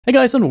Hey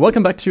guys, and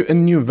welcome back to a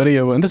new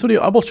video. In this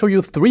video I will show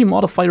you 3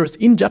 modifiers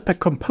in Jetpack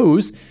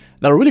Compose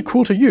that are really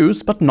cool to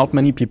use, but not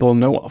many people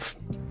know of.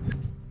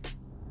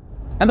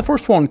 And the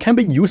first one can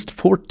be used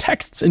for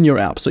texts in your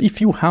app. So if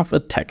you have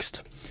a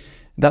text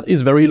that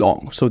is very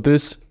long, so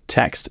this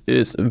text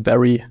is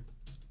very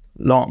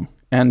long,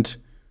 and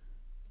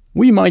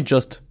we might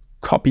just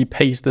copy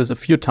paste this a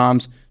few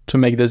times to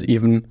make this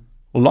even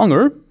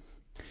longer,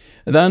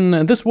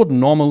 then this would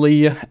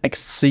normally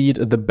exceed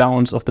the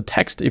bounds of the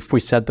text if we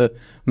set the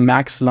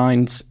max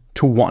lines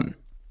to 1.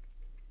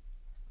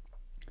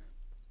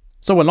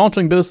 So when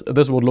launching this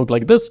would look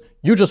like this.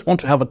 You just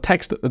want to have a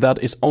text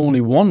that is only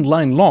 1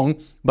 line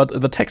long, but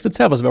the text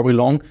itself is very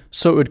long,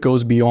 so it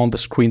goes beyond the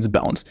screen's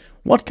bounds.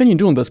 What can you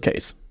do in this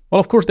case?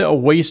 Well, of course, there are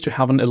ways to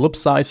have an ellipse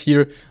size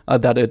here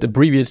that it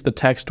abbreviates the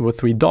text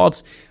with 3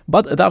 dots,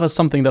 but that is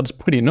something that is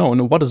pretty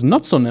known. What is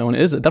not so known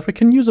is that we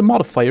can use a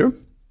modifier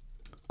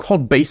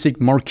called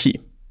basic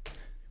marquee.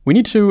 We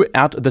need to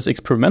add this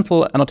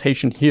experimental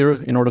annotation here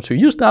in order to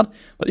use that,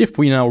 but if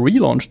we now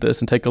relaunch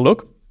this and take a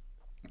look,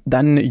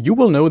 then you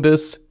will know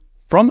this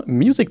from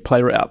music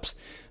player apps.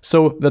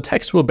 So the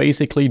text will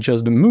basically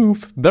just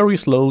move very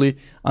slowly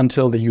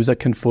until the user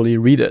can fully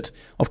read it.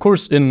 Of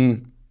course,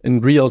 in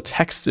real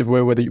text,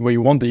 where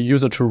you want the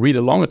user to read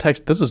a longer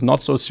text, this is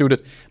not so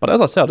suited. But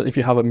as I said, if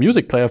you have a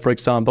music player, for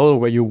example,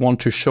 where you want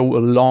to show a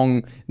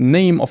long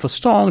name of a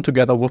song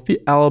together with the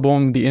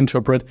album, the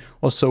interpret,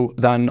 or so,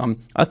 then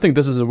I think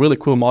this is a really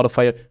cool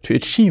modifier to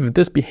achieve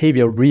this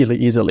behavior really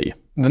easily.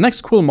 The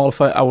next cool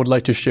modifier I would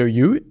like to show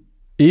you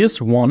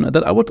is one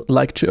that I would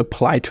like to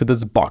apply to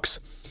this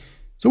box.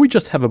 So we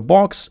just have a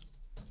box,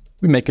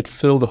 we make it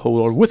fill the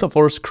whole width of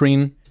our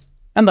screen,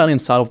 and then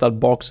inside of that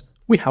box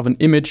we have an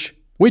image,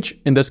 which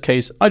in this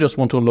case I just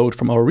want to load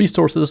from our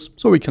resources,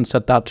 so we can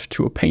set that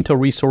to a painter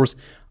resource,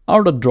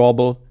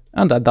 r.drawable,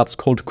 and that's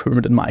called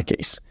Kermit in my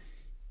case.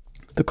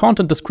 The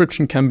content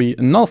description can be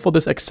null for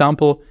this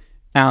example,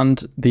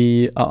 and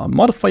the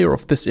modifier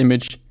of this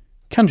image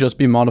can just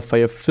be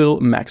modifier fill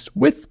max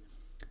width.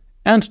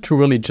 And to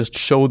really just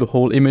show the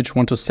whole image,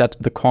 want to set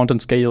the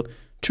content scale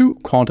to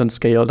content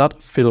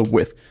scale.fill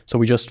width. So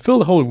we just fill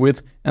the whole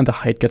width and the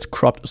height gets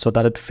cropped so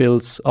that it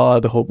fills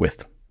the whole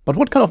width. But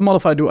what kind of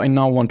modifier do I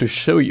now want to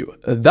show you?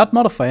 That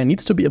modifier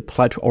needs to be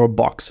applied to our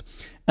box,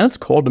 and it's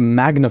called a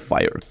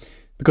magnifier.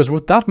 Because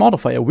with that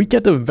modifier, we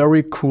get a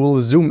very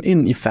cool zoom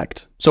in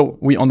effect. So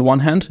we, on the one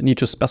hand, need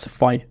to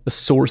specify a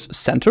source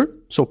center,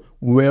 so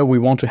where we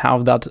want to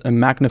have that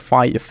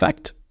magnify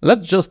effect.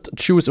 Let's just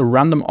choose a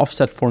random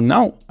offset for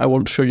now. I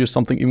will show you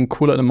something even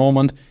cooler in a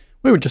moment.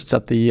 We will just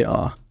set the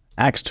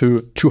X to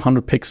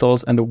 200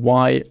 pixels and the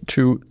Y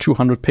to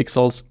 200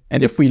 pixels.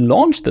 And if we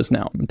launch this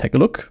now and take a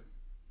look,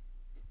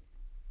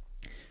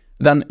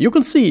 then you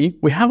can see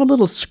we have a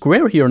little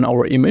square here in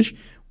our image,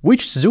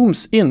 which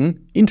zooms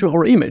in into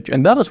our image.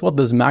 And that is what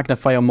this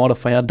magnifier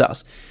modifier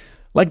does.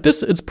 Like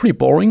this, it's pretty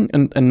boring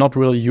and not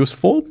really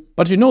useful.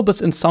 But you know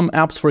this in some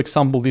apps, for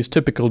example, these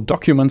typical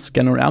document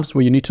scanner apps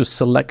where you need to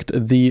select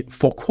the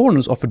 4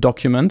 corners of a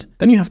document.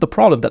 Then you have the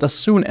problem that as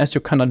soon as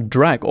you kind of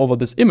drag over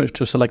this image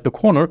to select the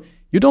corner,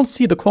 you don't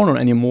see the corner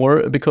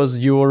anymore because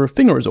your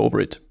finger is over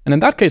it. And in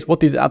that case, what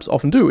these apps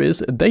often do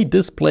is they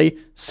display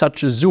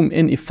such a zoom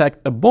in effect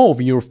above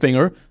your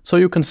finger so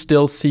you can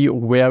still see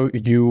where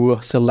you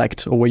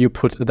select or where you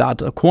put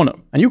that corner.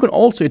 And you can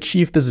also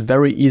achieve this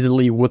very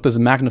easily with this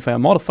magnifier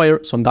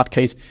modifier. So in that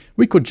case,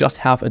 we could just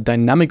have a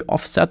dynamic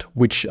offset,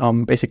 which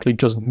basically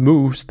just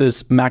moves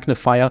this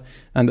magnifier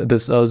and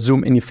this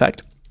zoom in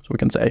effect. So we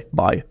can say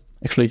by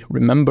actually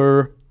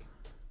remember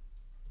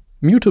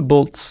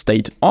mutable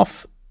state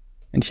off.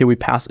 And here we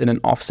pass in an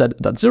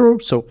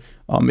offset.0, so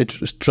it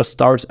just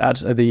starts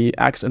at the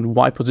X and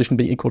Y position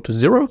being equal to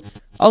 0.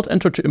 Alt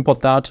enter to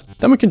import that.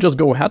 Then we can just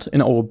go ahead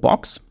in our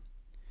box,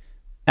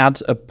 add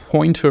a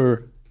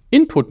pointer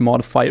input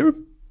modifier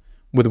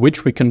with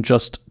which we can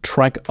just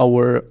track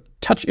our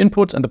touch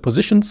inputs and the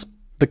positions.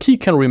 The key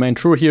can remain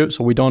true here,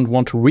 so we don't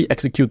want to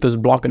re-execute this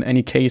block in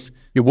any case.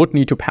 You would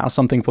need to pass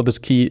something for this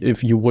key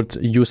if you would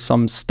use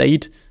some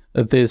state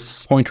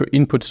this pointer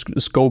input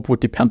scope would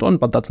depend on,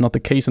 but that's not the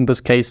case in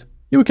this case.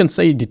 Here we can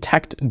say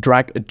detect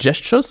drag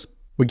gestures.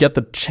 We get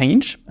the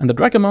change and the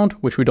drag amount,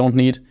 which we don't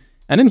need.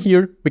 And in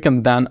here, we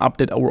can then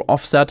update our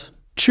offset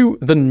to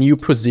the new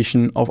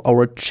position of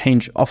our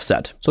change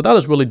offset. So that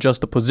is really just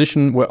the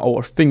position where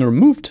our finger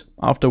moved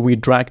after we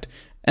dragged,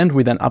 and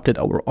we then update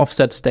our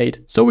offset state.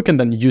 So we can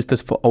then use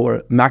this for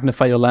our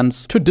magnifier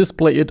lens to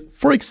display it,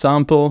 for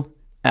example,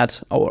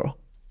 at our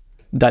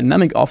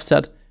dynamic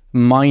offset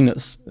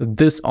minus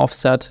this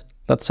offset.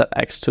 Let's set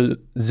X to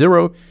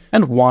 0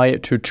 and Y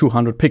to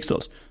 200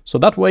 pixels. So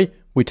that way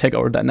we take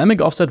our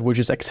dynamic offset, which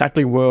is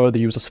exactly where the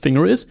user's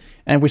finger is,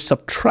 and we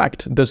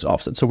subtract this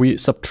offset. So we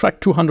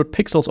subtract 200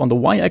 pixels on the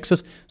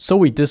Y-axis, so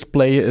we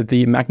display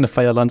the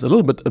magnifier lens a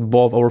little bit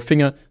above our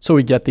finger, so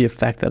we get the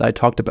effect that I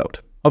talked about.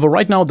 However,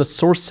 right now the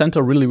source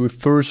center really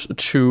refers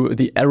to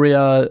the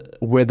area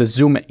where the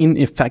zoom in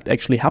effect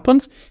actually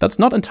happens. That's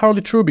not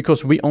entirely true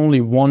because we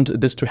only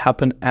want this to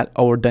happen at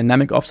our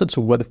dynamic offset,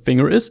 so where the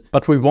finger is,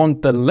 but we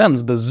want the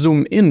lens, the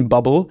zoom in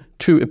bubble,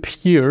 to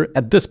appear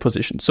at this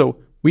position. So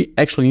we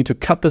actually need to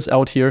cut this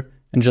out here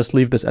and just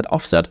leave this at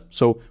offset.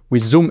 So we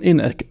zoom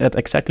in at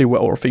exactly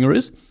where our finger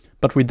is,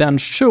 but we then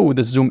show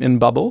the zoom in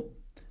bubble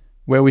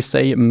where we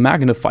say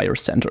magnifier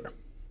center.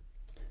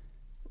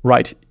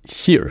 Right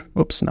here.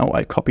 Oops, now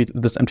I copied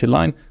this empty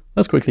line.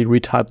 Let's quickly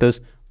retype this.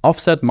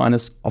 Offset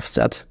minus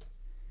offset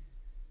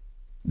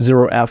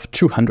 0f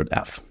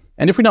 200f.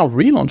 And if we now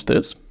relaunch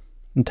this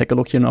and take a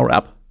look here in our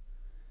app,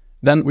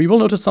 then we will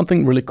notice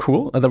something really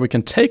cool, that we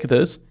can take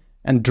this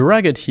and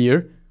drag it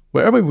here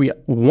wherever we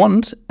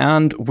want,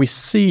 and we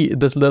see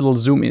this little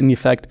zoom in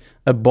effect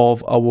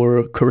above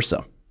our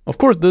cursor. Of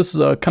course, this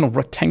kind of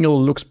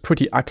rectangle looks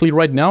pretty ugly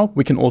right now.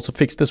 We can also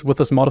fix this with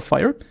this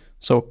modifier.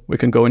 So we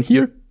can go in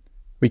here.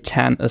 We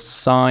can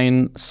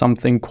assign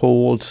something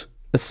called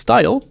a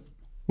style,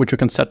 which you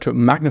can set to a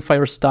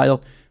magnifier style.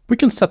 We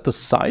can set the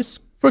size,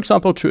 for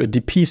example, to a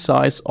dp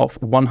size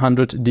of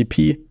 100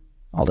 dp.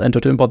 I'll enter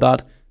to import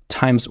that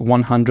times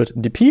 100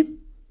 dp.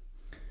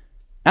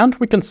 And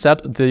we can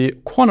set the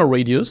corner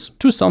radius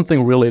to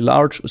something really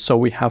large, so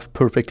we have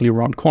perfectly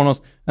round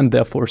corners and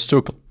therefore a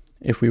circle.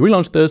 If we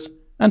relaunch this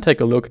and take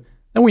a look,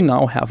 then we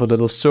now have a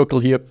little circle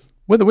here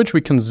with which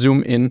we can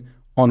zoom in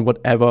on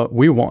whatever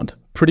we want.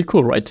 Pretty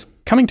cool, right?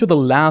 Coming to the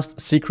last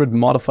secret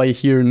modifier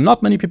here,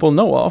 not many people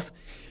know of,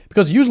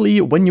 because usually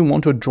when you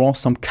want to draw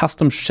some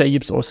custom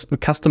shapes or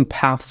custom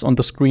paths on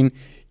the screen,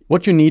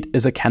 what you need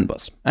is a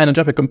canvas. And in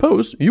Jetpack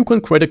Compose, you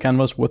can create a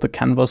canvas with a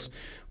canvas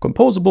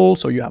composable.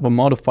 So you have a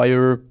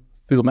modifier,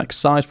 fill max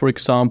size, for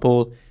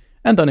example,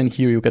 and then in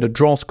here you get a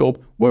draw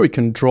scope where you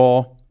can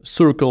draw a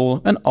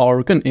circle, an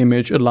arc, an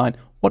image, a line,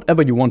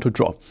 whatever you want to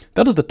draw.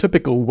 That is the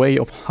typical way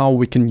of how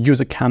we can use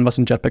a canvas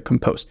in Jetpack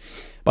Compose.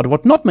 But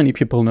what not many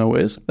people know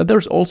is that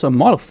there's also a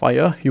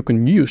modifier you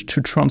can use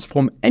to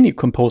transform any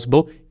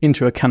composable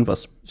into a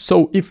canvas.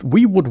 So if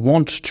we would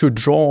want to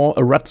draw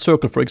a red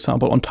circle, for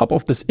example, on top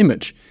of this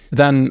image,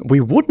 then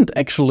we wouldn't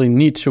actually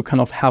need to kind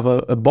of have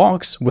a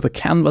box with a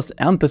canvas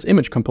and this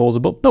image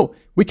composable. No,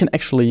 we can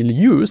actually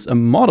use a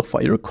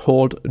modifier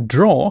called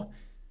draw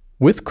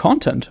with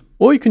content.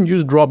 Or you can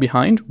use draw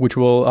behind, which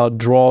will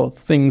draw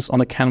things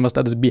on a canvas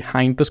that is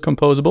behind this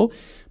composable.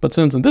 But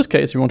since in this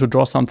case, we want to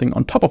draw something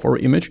on top of our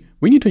image,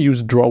 we need to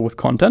use draw with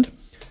content.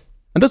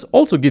 And this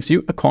also gives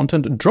you a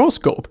content draw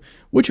scope,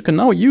 which you can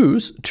now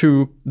use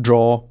to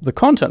draw the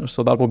content.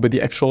 So that will be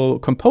the actual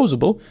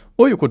composable,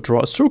 or you could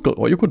draw a circle,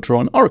 or you could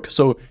draw an arc.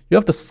 So you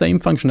have the same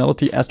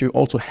functionality as you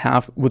also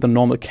have with a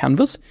normal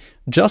canvas,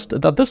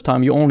 just that this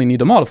time you only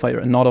need a modifier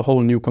and not a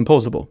whole new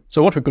composable.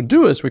 So what we could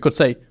do is we could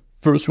say,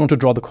 first, we want to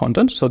draw the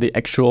content, so the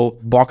actual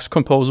box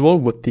composable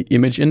with the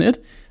image in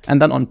it.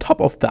 And then on top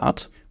of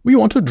that, we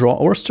want to draw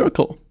our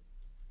circle.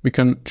 We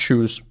can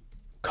choose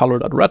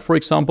color.red, for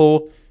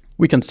example.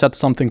 We can set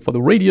something for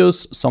the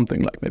radius,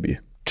 something like maybe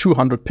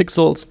 200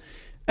 pixels.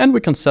 And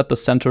we can set the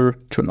center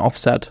to an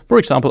offset, for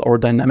example, our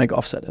dynamic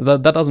offset.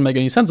 That doesn't make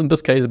any sense in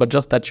this case, but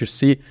just that you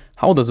see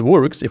how this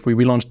works. If we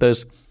relaunch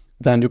this,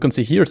 then you can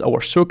see here's our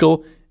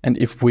circle. And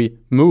if we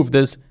move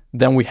this,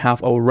 then we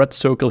have our red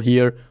circle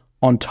here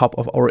on top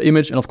of our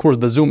image. And of course,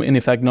 the zoom in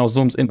effect now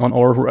zooms in on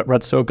our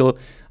red circle.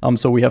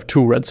 So we have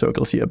two red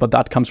circles here, but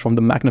that comes from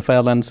the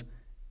magnifier lens.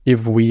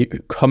 If we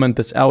comment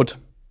this out,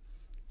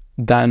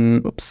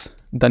 then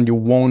you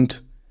won't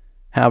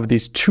have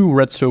these two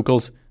red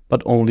circles,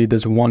 but only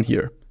this one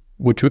here,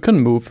 which we can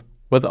move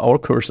with our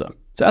cursor.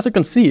 So as you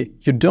can see,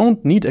 you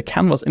don't need a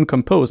canvas in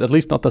Compose, at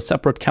least not the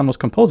separate canvas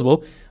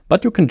composable,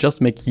 but you can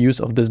just make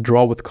use of this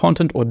draw with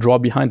content or draw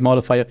behind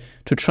modifier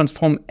to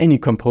transform any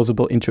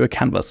composable into a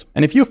canvas.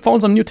 And if you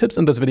found some new tips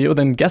in this video,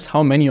 then guess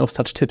how many of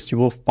such tips you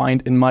will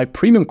find in my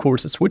premium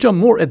courses, which are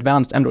more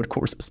advanced Android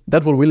courses.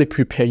 That will really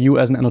prepare you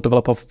as an Android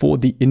developer for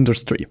the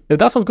industry. If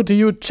that sounds good to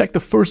you, check the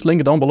first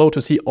link down below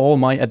to see all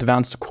my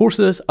advanced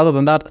courses. Other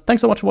than that,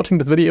 thanks so much for watching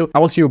this video. I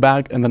will see you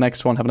back in the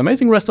next one. Have an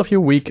amazing rest of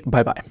your week.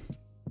 Bye bye.